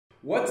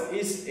What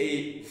is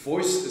a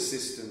voice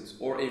assistant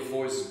or a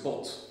voice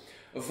bot?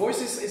 A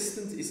voice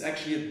assistant is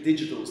actually a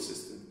digital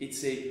assistant.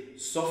 It's a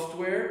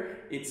software,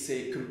 it's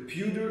a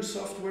computer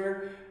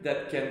software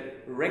that can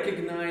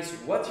recognize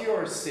what you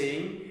are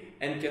saying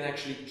and can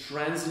actually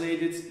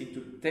translate it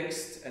into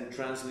text and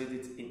translate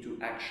it into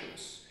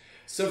actions.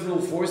 Several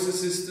voice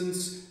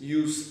assistants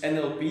use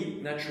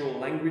NLP, natural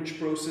language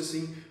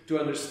processing, to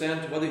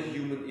understand what a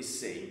human is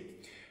saying.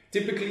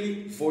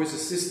 Typically, voice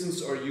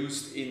assistants are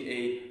used in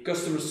a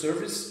customer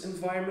service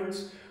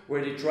environment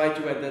where they try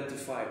to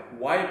identify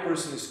why a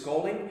person is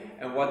calling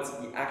and what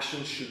the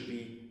action should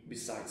be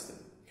besides them.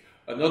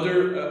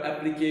 Another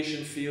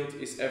application field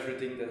is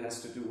everything that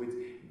has to do with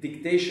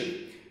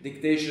dictation.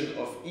 Dictation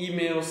of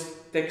emails,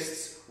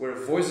 texts, where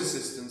voice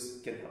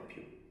assistants can help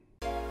you.